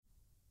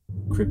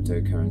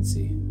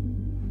Cryptocurrency.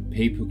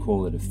 People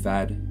call it a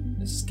fad,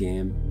 a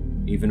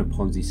scam, even a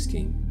Ponzi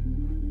scheme.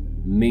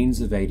 Means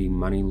of aiding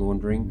money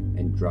laundering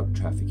and drug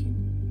trafficking.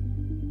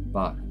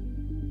 But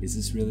is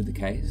this really the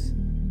case?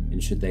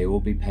 And should they all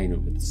be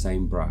painted with the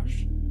same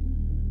brush?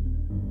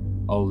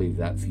 I'll leave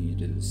that for you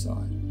to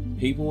decide.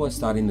 People are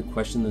starting to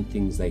question the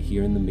things they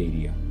hear in the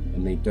media,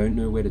 and they don't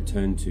know where to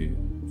turn to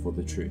for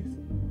the truth.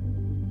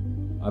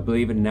 I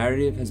believe a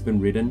narrative has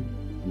been written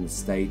and the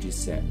stage is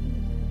set.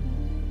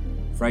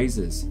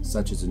 Phrases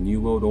such as a New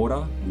World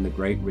Order and the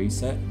Great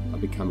Reset are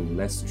becoming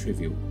less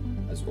trivial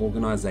as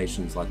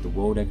organizations like the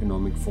World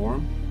Economic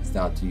Forum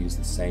start to use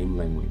the same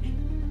language.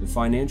 The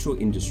financial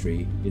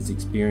industry is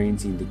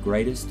experiencing the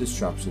greatest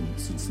disruption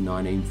since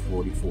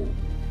 1944,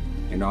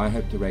 and I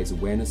hope to raise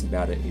awareness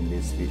about it in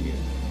this video.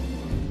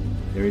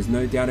 There is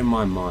no doubt in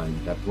my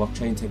mind that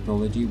blockchain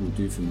technology will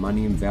do for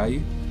money and value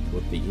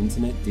what the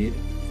internet did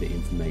for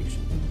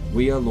information.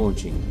 We are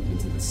launching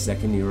into the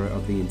second era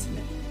of the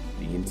internet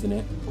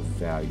of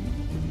value.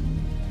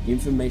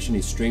 Information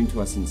is streamed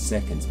to us in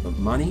seconds, but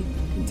money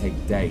can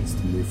take days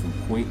to move from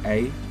point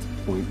A to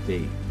point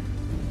B.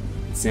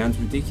 It sounds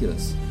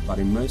ridiculous, but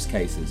in most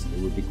cases it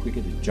would be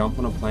quicker to jump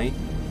on a plane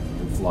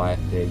and fly it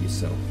there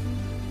yourself.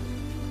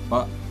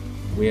 But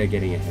we are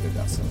getting ahead of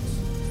ourselves.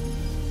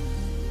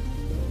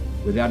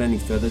 Without any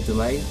further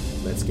delay,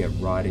 let's get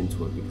right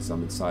into it because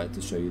I'm excited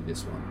to show you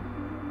this one.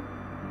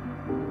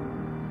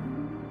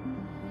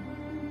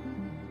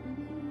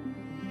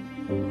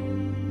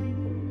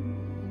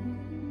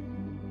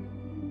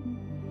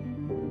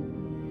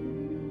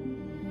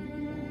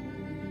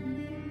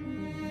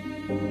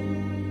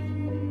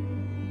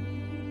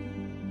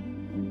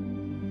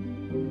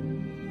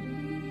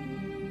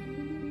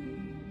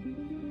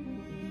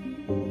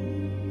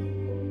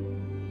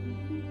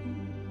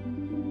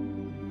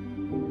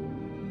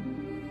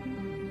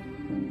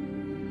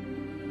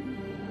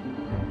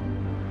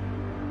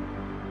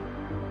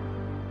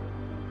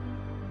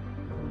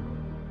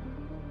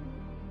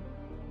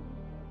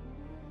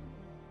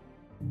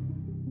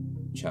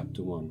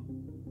 Chapter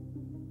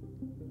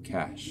 1.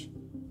 Cash.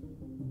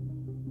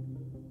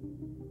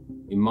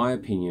 In my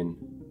opinion,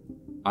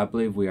 I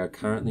believe we are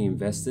currently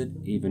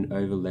invested, even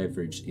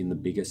over-leveraged in the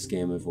biggest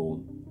scam of all.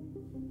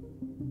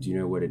 Do you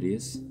know what it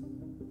is?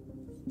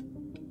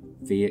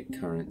 Fiat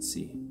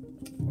currency.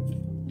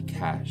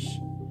 Cash.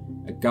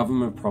 A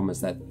government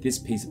promise that this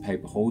piece of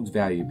paper holds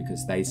value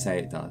because they say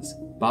it does,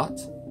 but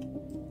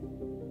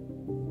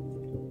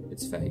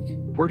it's fake.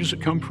 Where does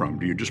it come from?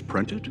 Do you just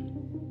print it?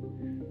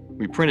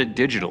 We print it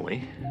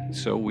digitally,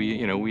 so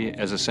we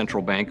as a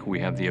central bank,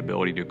 we have the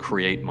ability to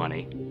create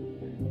money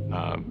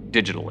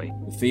digitally.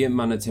 The fiat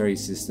monetary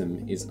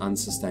system is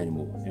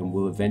unsustainable and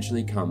will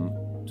eventually come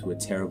to a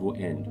terrible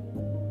end,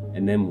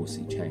 and then we'll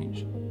see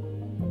change.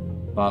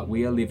 But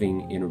we are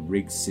living in a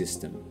rigged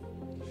system.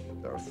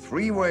 There are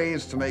three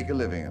ways to make a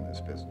living in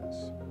this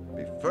business.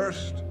 Be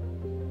first,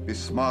 be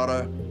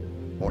smarter,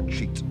 or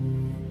cheat.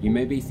 You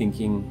may be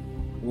thinking,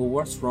 well,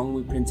 what's wrong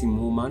with printing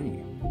more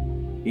money?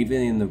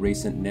 Even in the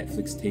recent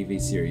Netflix TV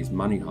series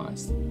Money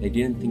Heist, they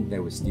didn't think they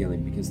were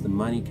stealing because the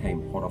money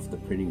came hot off the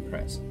printing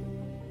press.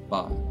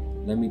 But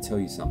let me tell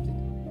you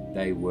something,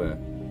 they were,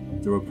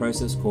 through a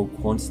process called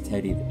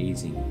quantitative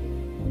easing,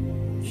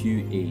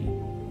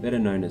 QE, better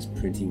known as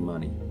printing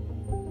money.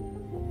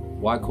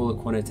 Why call it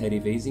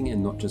quantitative easing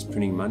and not just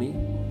printing money?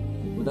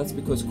 Well, that's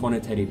because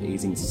quantitative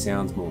easing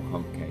sounds more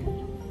complicated.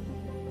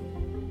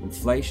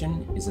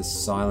 Inflation is a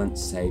silent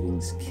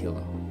savings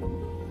killer.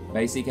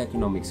 Basic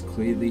economics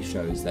clearly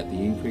shows that the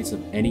increase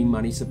of any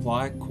money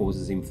supply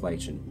causes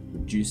inflation,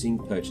 reducing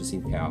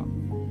purchasing power.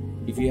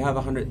 If you have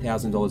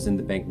 $100,000 in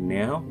the bank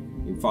now,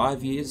 in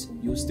 5 years,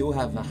 you'll still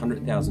have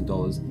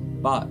 $100,000,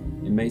 but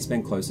it may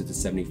spend closer to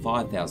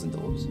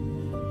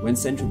 $75,000. When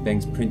central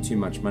banks print too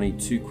much money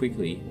too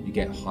quickly, you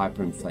get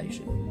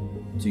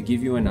hyperinflation. To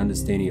give you an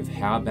understanding of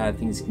how bad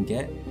things can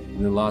get,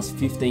 in the last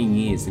 15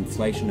 years,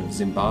 inflation of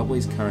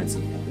Zimbabwe's currency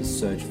has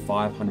surged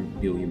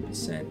 500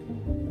 billion%.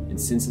 And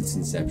since its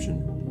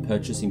inception, the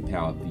purchasing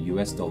power of the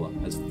US dollar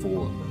has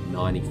fallen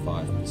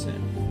 95%.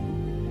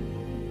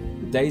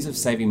 The days of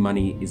saving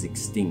money is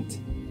extinct,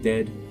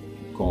 dead,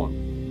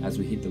 gone, as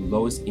we hit the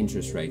lowest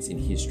interest rates in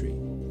history,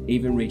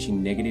 even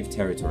reaching negative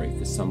territory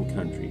for some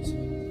countries.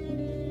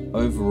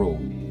 Overall,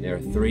 there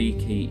are three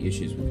key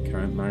issues with the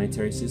current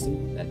monetary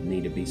system that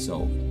need to be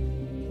solved.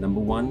 Number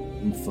one,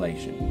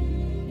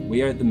 inflation.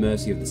 We are at the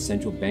mercy of the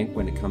central bank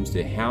when it comes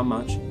to how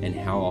much and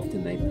how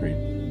often they print.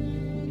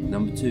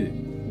 Number two,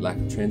 lack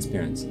of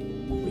transparency.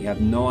 We have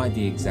no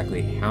idea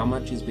exactly how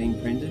much is being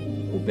printed,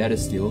 or better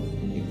still,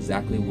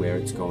 exactly where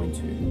it's going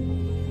to.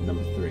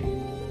 Number three,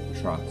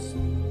 trust.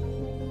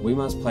 We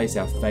must place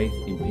our faith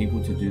in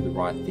people to do the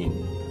right thing.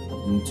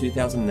 In the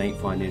 2008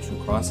 financial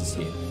crisis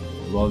here,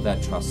 a lot of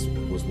that trust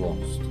was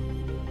lost.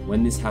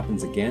 When this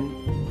happens again,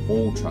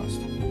 all trust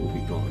will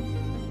be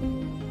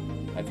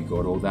gone. Have you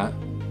got all that?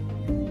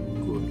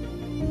 Good.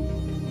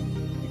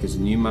 Because a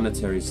new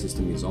monetary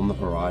system is on the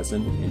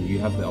horizon and you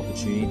have the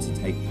opportunity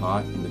to take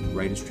part in the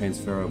greatest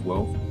transfer of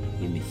wealth,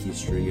 in the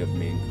history of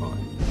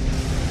mankind.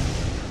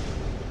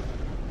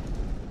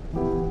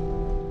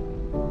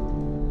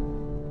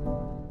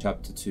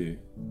 Chapter 2.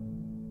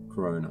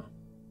 Corona.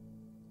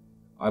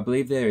 I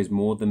believe there is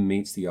more than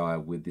meets the eye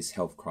with this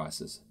health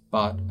crisis,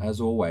 but, as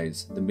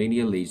always, the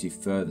media leaves you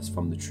furthest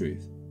from the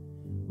truth.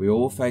 We are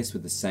all faced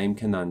with the same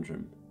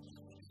conundrum.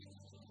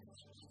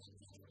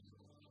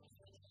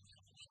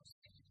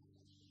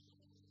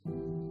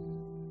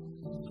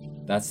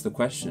 That's the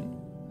question.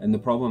 And the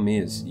problem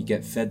is, you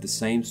get fed the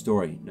same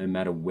story no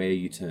matter where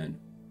you turn.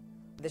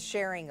 The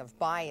sharing of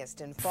biased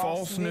and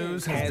false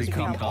news has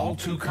become all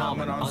too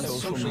common on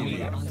social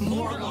media.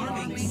 More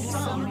alarming,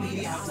 some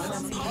media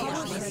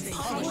outlets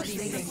publish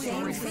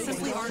things that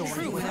simply aren't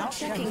true without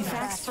checking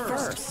facts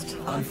first.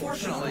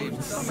 Unfortunately,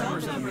 some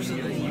members of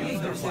the media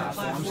use their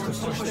platforms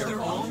to push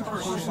their own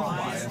personal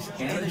bias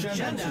and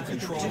agenda to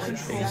control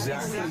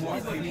exactly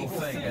what people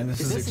think. And this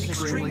is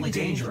extremely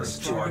dangerous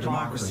to our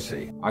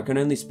democracy. I can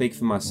only speak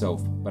for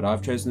myself, but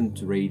I've chosen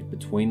to read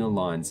between the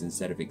lines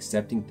instead of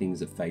accepting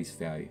things at face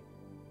value.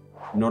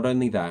 Not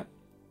only that,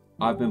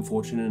 I've been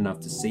fortunate enough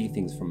to see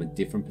things from a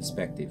different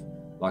perspective,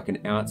 like an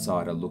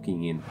outsider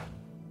looking in.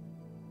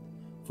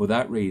 For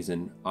that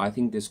reason, I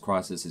think this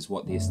crisis is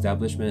what the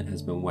establishment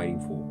has been waiting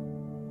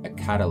for, a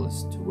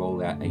catalyst to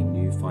roll out a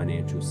new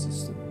financial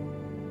system.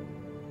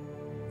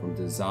 From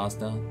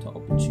disaster to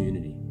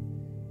opportunity,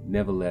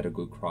 never let a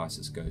good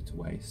crisis go to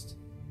waste.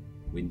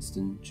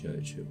 Winston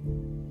Churchill.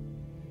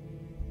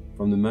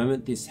 From the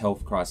moment this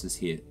health crisis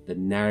hit, the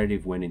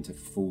narrative went into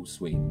full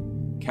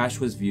swing. Cash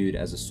was viewed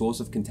as a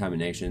source of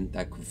contamination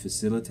that could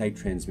facilitate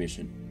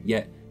transmission.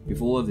 Yet,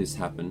 before all of this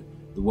happened,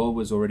 the world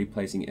was already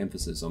placing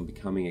emphasis on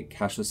becoming a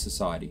cashless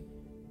society,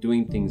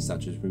 doing things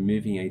such as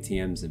removing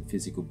ATMs and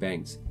physical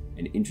banks,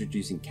 and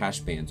introducing cash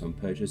bans on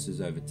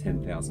purchases over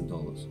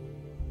 $10,000.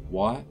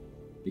 Why?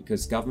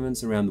 Because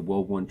governments around the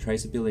world want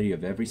traceability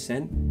of every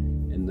cent,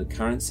 and the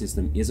current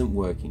system isn't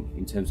working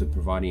in terms of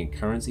providing a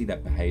currency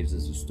that behaves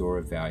as a store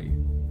of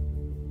value.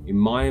 In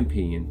my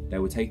opinion, they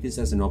will take this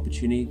as an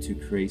opportunity to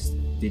increase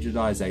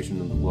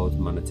digitization of the world's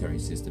monetary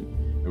system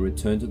and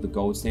return to the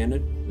gold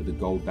standard with a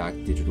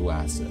gold-backed digital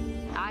asset.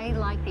 I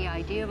like the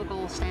idea of a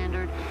gold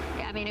standard.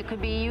 I mean, it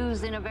could be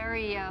used in a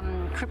very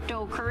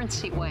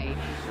cryptocurrency way.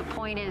 The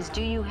point is,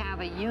 do you have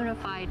a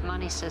unified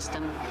money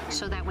system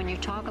so that when you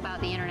talk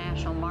about the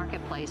international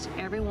marketplace,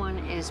 everyone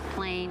is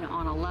playing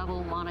on a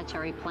level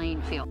monetary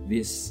playing field?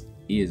 This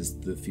is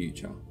the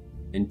future,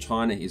 and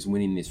China is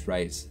winning this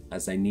race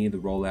as they near the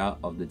rollout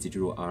of the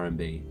digital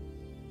RMB.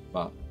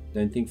 But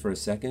don't think for a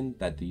second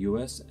that the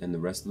US and the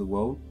rest of the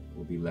world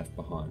will be left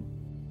behind.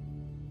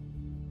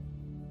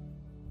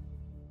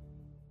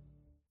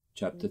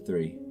 Chapter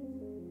 3.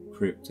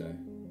 Crypto.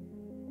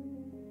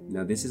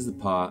 Now this is the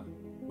part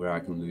where I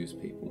can lose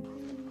people.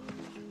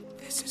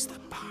 This is the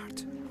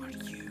part where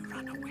you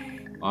run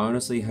away. I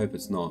honestly hope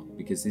it's not,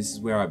 because this is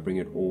where I bring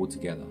it all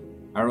together.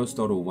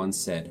 Aristotle once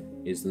said,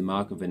 "It is the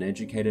mark of an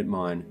educated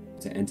mind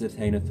to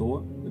entertain a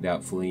thought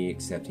without fully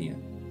accepting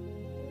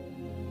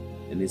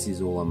it." And this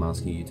is all I'm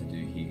asking you to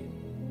do here.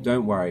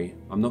 Don't worry,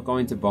 I'm not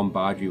going to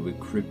bombard you with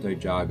crypto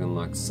jargon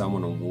like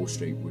someone on Wall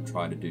Street would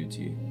try to do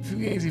to you.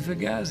 Fugazi,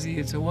 fugazi,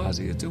 it's a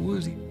wazi, it's a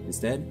woozy.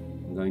 Instead,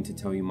 I'm going to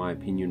tell you my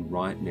opinion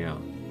right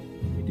now.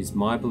 It is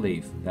my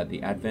belief that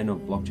the advent of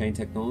blockchain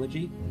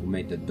technology will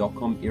make the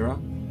dot-com era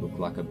look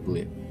like a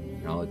blip,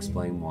 and I'll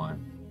explain why.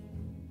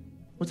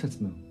 What's that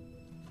smell?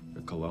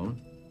 A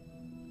cologne?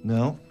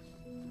 No.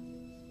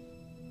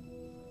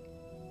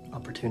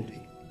 Opportunity.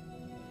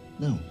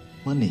 No.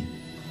 Money.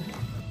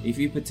 If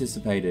you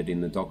participated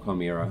in the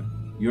dot-com era,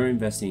 you're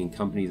investing in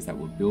companies that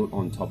were built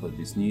on top of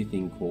this new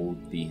thing called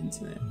the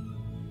internet.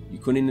 You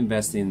couldn't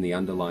invest in the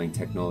underlying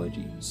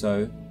technology,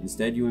 so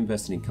instead you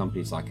invested in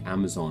companies like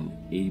Amazon,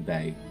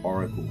 eBay,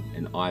 Oracle,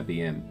 and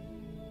IBM.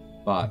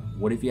 But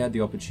what if you had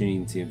the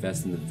opportunity to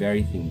invest in the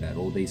very thing that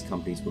all these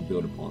companies were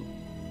built upon?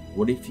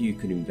 What if you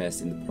could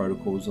invest in the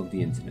protocols of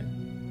the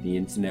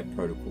Internet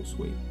Protocol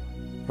Suite?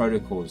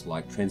 Protocols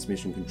like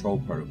Transmission Control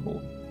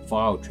Protocol,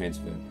 File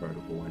Transfer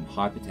Protocol, and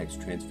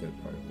Hypertext Transfer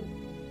Protocol.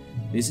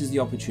 This is the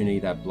opportunity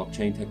that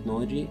blockchain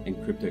technology and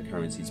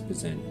cryptocurrencies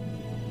present.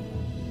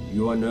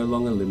 You are no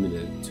longer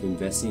limited to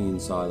investing in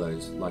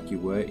silos like you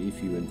were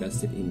if you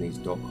invested in these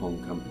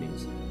dot-com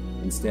companies.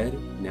 Instead,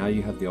 now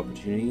you have the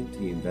opportunity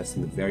to invest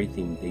in the very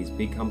thing these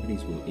big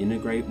companies will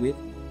integrate with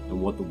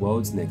and what the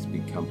world's next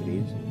big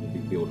companies will be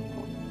built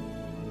upon: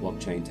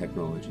 blockchain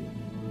technology.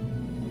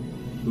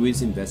 Who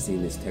is investing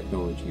in this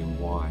technology and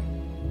why?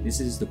 This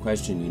is the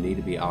question you need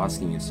to be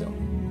asking yourself.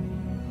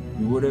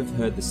 You would have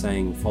heard the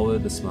saying, follow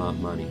the smart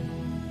money.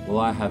 Well,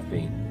 I have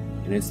been,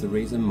 and it's the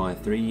reason my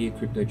 3-year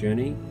crypto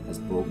journey has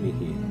brought me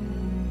here.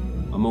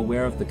 I'm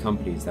aware of the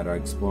companies that are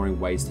exploring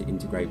ways to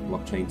integrate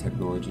blockchain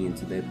technology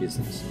into their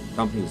business,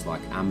 companies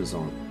like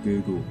Amazon,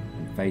 Google,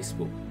 and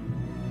Facebook.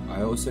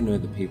 I also know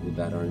the people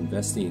that are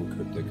investing in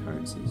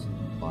cryptocurrencies,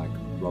 like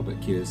Robert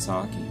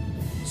Kiyosaki,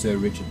 Sir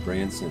Richard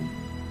Branson,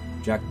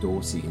 Jack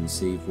Dorsey, and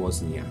Steve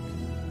Wozniak.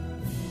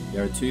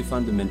 There are 2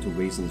 fundamental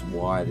reasons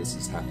why this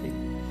is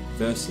happening.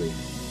 Firstly,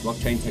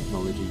 blockchain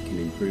technology can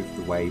improve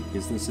the way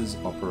businesses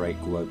operate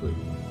globally.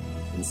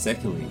 And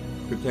secondly,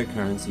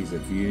 cryptocurrencies are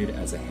viewed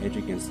as a hedge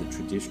against the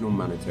traditional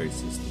monetary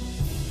system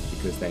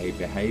because they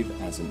behave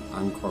as an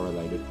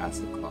uncorrelated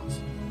asset class.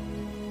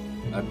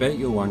 I bet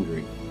you're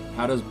wondering,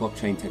 how does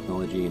blockchain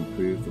technology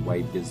improve the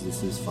way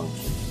businesses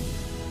function?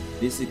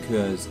 This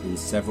occurs in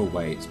several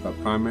ways, but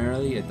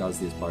primarily it does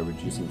this by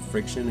reducing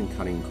friction and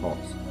cutting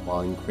costs,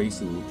 while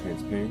increasing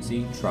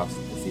transparency, trust,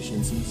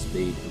 efficiency,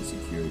 speed, and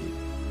security.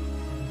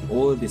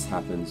 All of this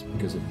happens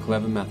because of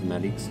clever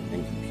mathematics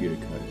and computer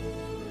code.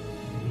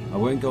 I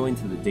won't go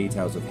into the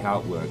details of how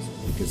it works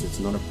because it's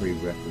not a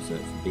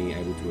prerequisite for being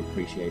able to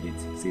appreciate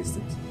its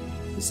existence.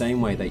 The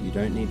same way that you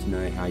don't need to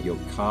know how your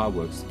car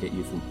works to get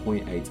you from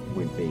point A to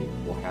point B,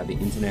 or how the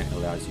internet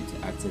allows you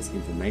to access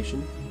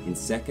information in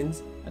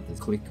seconds at the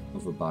click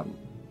of a button.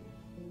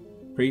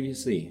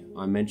 Previously,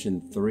 I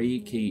mentioned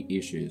 3 key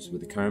issues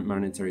with the current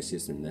monetary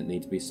system that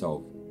need to be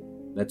solved.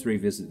 Let's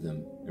revisit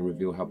them and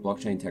reveal how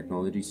blockchain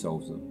technology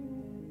solves them.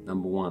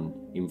 Number 1,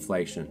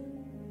 inflation.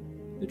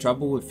 The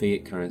trouble with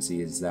fiat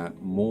currency is that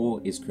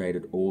more is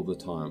created all the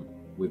time.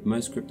 With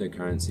most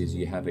cryptocurrencies,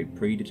 you have a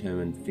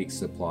predetermined fixed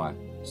supply,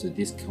 so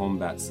this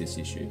combats this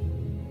issue.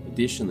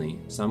 Additionally,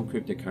 some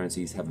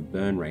cryptocurrencies have a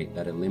burn rate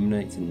that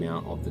eliminates the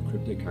amount of the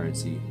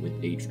cryptocurrency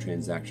with each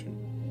transaction,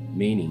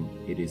 meaning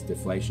it is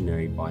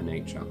deflationary by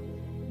nature.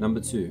 Number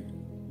 2,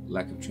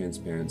 lack of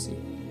transparency.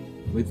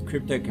 With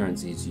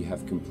cryptocurrencies, you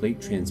have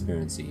complete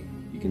transparency.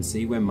 You can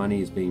see where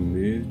money is being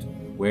moved,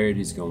 where it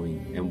is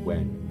going, and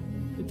when.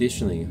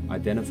 Additionally,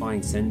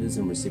 identifying senders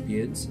and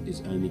recipients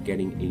is only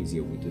getting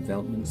easier with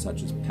developments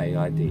such as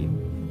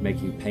PayID,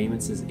 making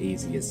payments as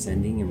easy as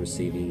sending and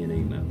receiving an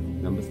email.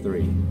 Number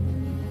 3,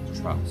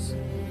 trust.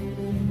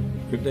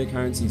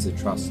 Cryptocurrencies are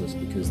trustless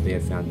because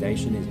their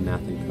foundation is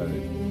math and code,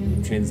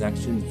 with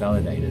transactions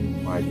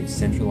validated by a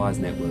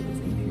decentralized network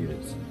of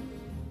computers.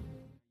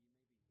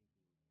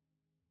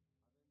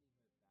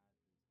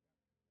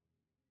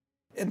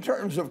 In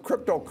terms of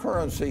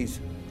cryptocurrencies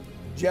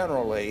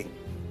generally,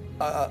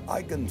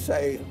 I can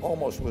say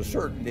almost with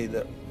certainty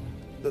that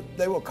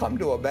they will come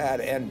to a bad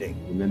ending.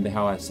 Remember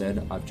how I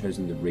said I've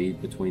chosen to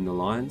read between the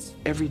lines?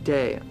 Every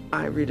day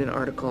I read an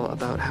article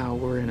about how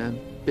we're in a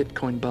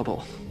Bitcoin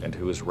bubble. And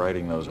who is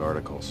writing those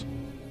articles?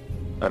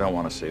 I don't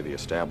want to say the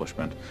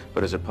establishment,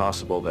 but is it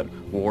possible that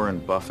Warren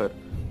Buffett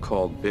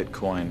called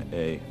Bitcoin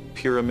a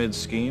pyramid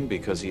scheme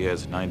because he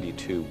has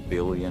 92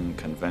 billion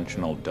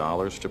conventional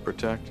dollars to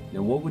protect?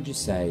 Now what would you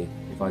say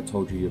if I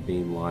told you you're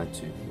being lied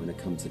to when it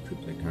comes to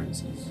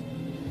cryptocurrencies?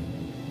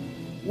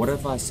 What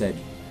if I said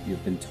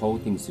you've been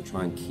told things to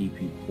try and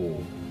keep you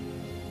poor?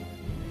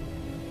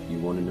 You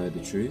want to know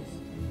the truth?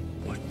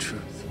 What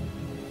truth?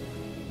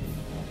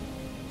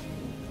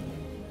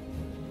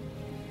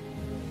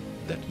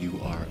 That you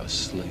are a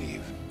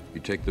slave.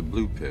 You take the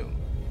blue pill,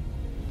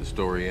 the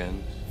story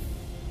ends.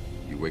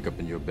 You wake up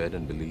in your bed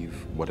and believe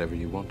whatever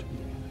you want to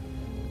believe.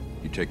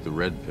 You take the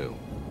red pill,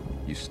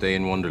 you stay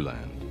in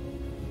Wonderland,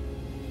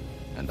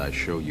 and I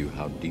show you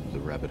how deep the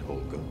rabbit hole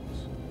goes.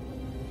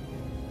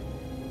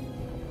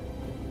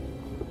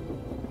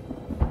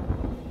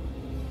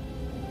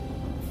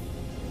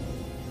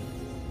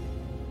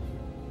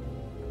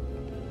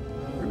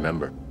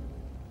 Remember,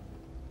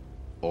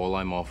 all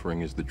I'm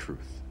offering is the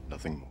truth,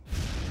 nothing more.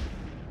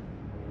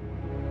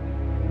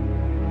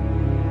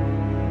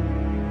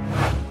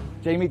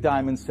 Jamie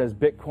Dimon says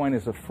Bitcoin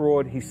is a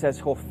fraud. He says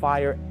he'll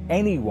fire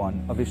any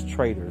one of his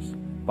traders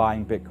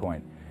buying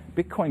Bitcoin.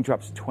 Bitcoin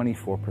drops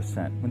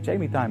 24%. When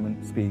Jamie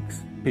Dimon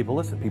speaks, people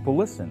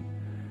listen.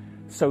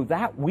 So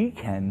that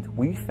weekend,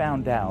 we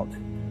found out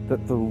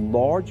that the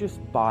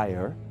largest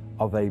buyer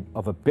of a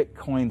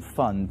Bitcoin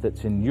fund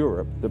that's in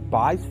Europe that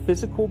buys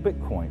physical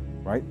Bitcoin,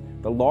 right?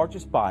 The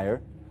largest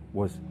buyer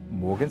was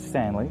Morgan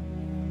Stanley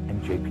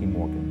and JP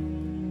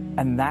Morgan.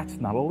 And that's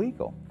not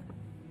illegal.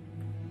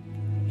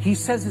 He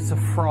says it's a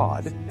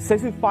fraud. It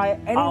says he'll fire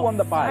anyone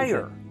that buys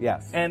it.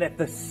 Yes. And at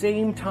the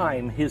same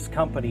time, his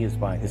company is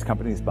buying it. His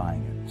company is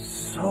buying it.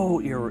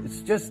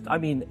 It's just,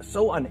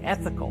 so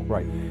unethical.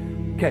 Right.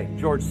 Okay,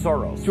 George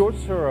Soros. George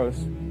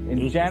Soros,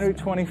 in January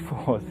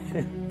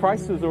 24th,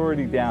 price was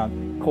already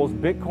down, calls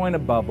Bitcoin a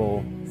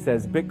bubble,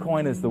 says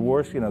Bitcoin is the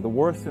worst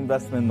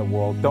investment in the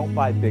world. Don't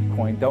buy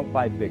Bitcoin. Don't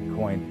buy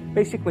Bitcoin.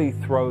 Basically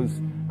throws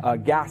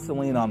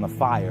gasoline on the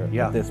fire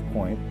at this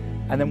point.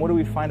 And then what do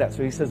we find out?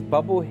 So he says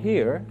bubble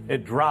here.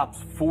 It drops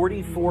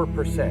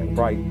 44%.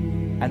 Right.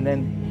 And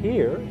then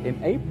here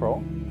in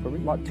April,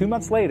 2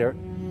 months later,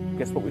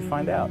 guess what we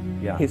find out?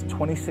 Yeah. His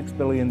 $26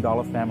 billion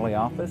family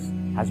office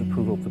has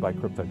approval to buy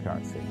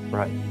cryptocurrency.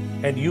 Right.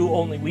 And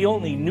we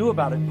only knew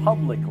about it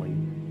publicly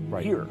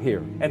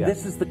here. And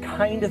this is the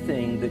kind of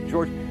thing that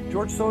George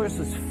Soros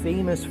is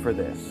famous for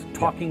this,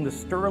 talking the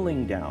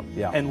sterling down.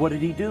 Yeah. And what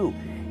did he do?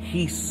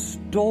 He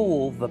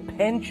stole the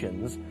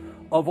pensions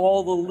of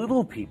all the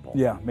little people.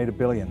 Yeah, made $1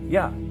 billion.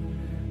 Yeah.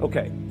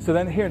 Okay. So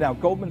then here now,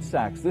 Goldman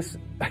Sachs, this,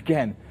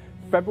 again,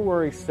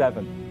 February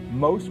 7th,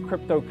 most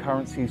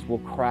cryptocurrencies will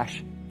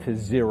crash to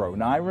zero.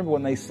 Now, I remember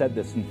when they said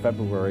this in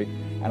February,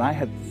 and I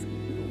had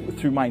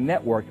through my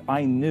network,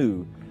 I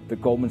knew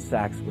that Goldman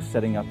Sachs was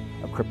setting up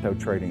a crypto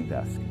trading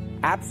desk.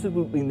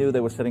 Absolutely knew they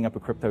were setting up a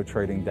crypto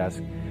trading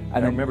desk.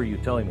 And I remember you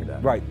telling me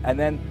that. Right. And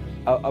then,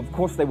 of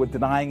course, they were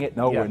denying it.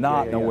 No, we're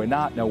not. No, we're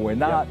not. No, we're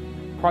not.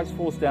 Price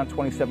falls down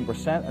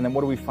 27%. And then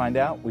what do we find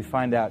out? We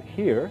find out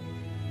here,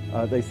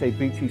 they say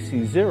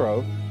BTC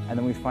 0. And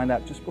then we find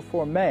out just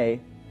before May,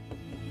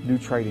 new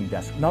trading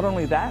desk. Not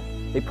only that,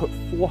 they put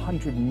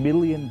 $400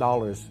 million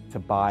to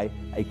buy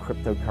a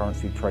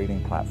cryptocurrency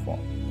trading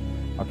platform.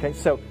 Okay,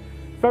 so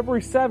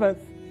February 7th,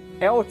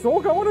 it's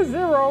all going to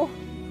 0.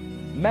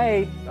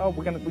 May,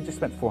 we just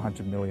spent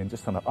 $400 million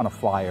just on a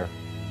flyer.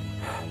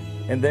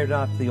 And they're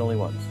not the only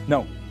ones.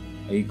 No.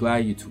 Are you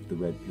glad you took the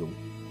red pill?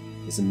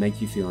 Does it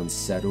make you feel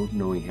unsettled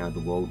knowing how the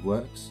world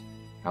works?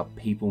 How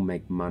people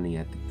make money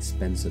at the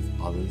expense of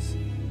others?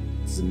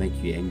 Does it make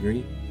you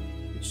angry?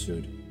 It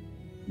should.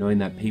 Knowing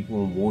that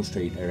people on Wall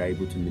Street are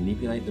able to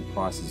manipulate the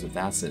prices of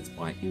assets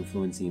by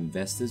influencing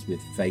investors with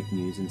fake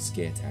news and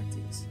scare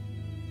tactics.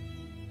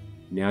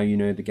 Now you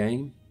know the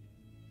game?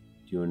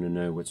 Do you want to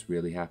know what's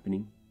really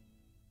happening?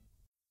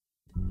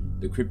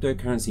 The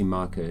cryptocurrency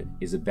market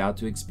is about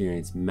to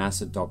experience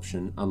mass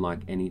adoption unlike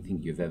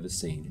anything you've ever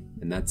seen,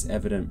 and that's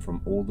evident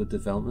from all the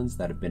developments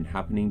that have been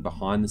happening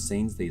behind the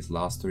scenes these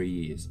last 3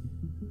 years.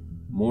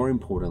 More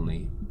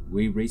importantly,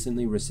 we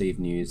recently received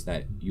news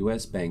that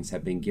US banks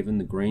have been given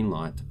the green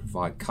light to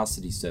provide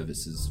custody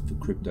services for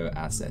crypto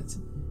assets,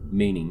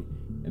 meaning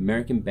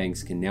American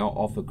banks can now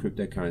offer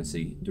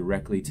cryptocurrency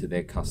directly to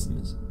their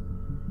customers.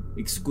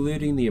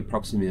 Excluding the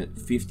approximate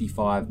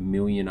 55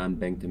 million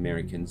unbanked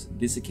Americans,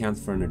 this accounts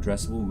for an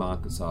addressable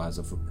market size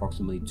of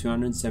approximately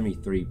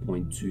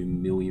 273.2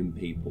 million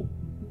people.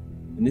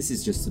 And this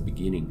is just the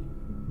beginning.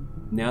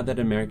 Now that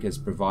America has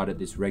provided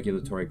this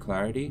regulatory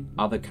clarity,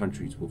 other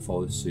countries will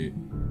follow suit.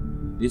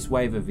 This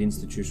wave of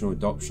institutional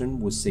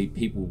adoption will see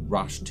people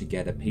rush to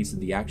get a piece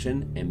of the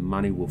action, and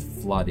money will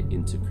flood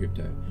into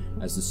crypto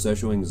as the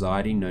social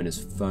anxiety known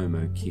as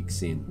FOMO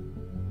kicks in.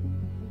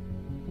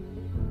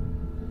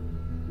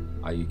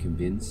 Are you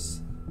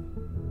convinced?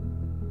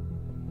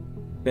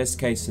 Best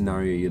case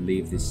scenario, you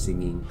leave this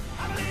singing.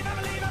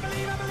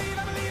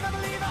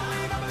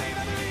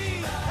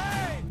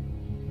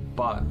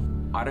 But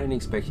I don't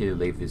expect you to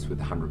leave this with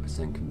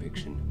 100%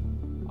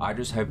 conviction. I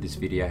just hope this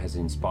video has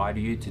inspired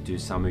you to do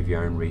some of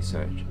your own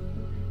research.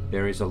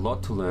 There is a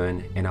lot to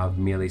learn, and I've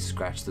merely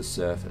scratched the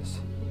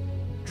surface.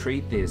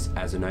 Treat this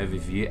as an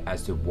overview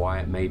as to why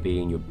it may be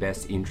in your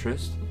best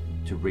interest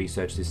to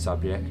research this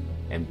subject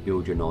and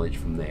build your knowledge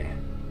from there.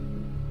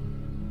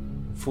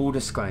 Full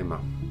disclaimer,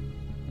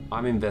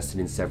 I'm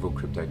invested in several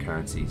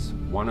cryptocurrencies,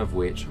 one of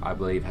which I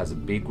believe has a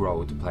big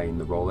role to play in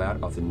the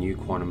rollout of the new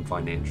quantum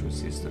financial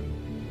system.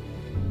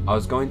 I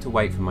was going to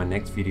wait for my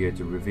next video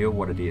to reveal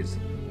what it is,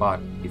 but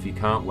if you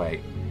can't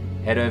wait,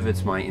 head over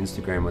to my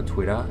Instagram or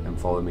Twitter and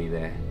follow me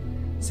there.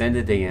 Send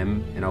a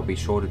DM and I'll be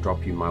sure to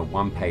drop you my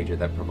one-pager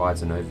that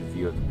provides an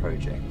overview of the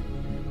project.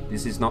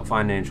 This is not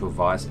financial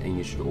advice and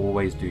you should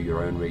always do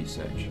your own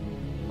research,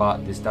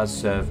 but this does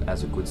serve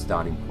as a good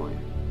starting point.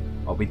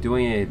 I'll be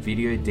doing a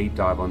video deep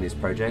dive on this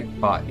project,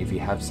 but if you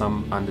have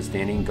some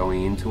understanding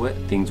going into it,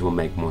 things will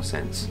make more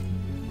sense.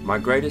 My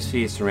greatest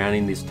fear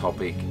surrounding this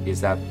topic is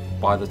that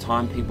by the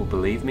time people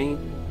believe me,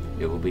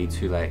 it will be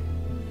too late.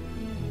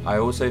 I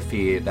also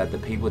fear that the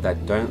people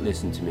that don't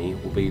listen to me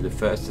will be the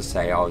first to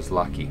say I was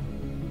lucky.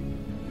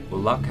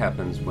 Well, luck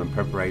happens when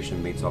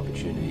preparation meets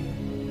opportunity.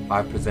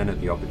 I presented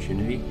the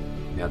opportunity,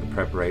 now the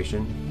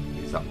preparation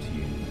is up to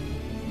you.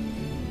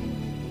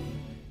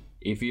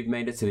 If you've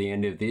made it to the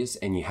end of this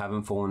and you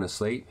haven't fallen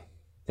asleep,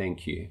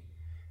 thank you.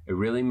 It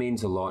really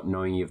means a lot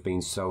knowing you've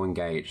been so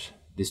engaged.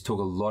 This took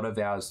a lot of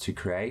hours to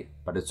create,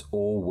 but it's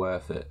all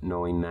worth it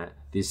knowing that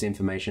this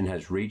information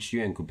has reached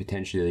you and could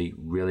potentially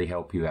really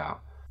help you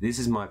out. This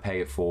is my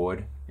pay it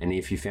forward, and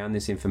if you found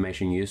this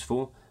information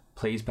useful,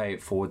 please pay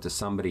it forward to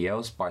somebody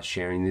else by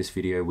sharing this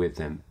video with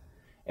them.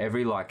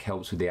 Every like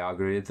helps with the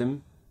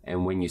algorithm,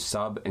 and when you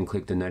sub and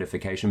click the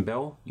notification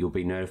bell, you'll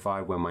be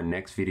notified when my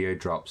next video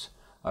drops.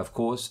 Of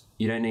course,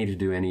 you don't need to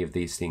do any of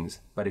these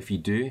things, but if you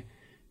do,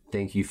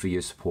 thank you for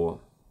your support.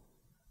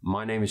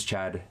 My name is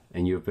Chad,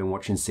 and you have been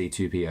watching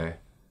C2PO.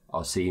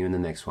 I'll see you in the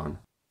next one.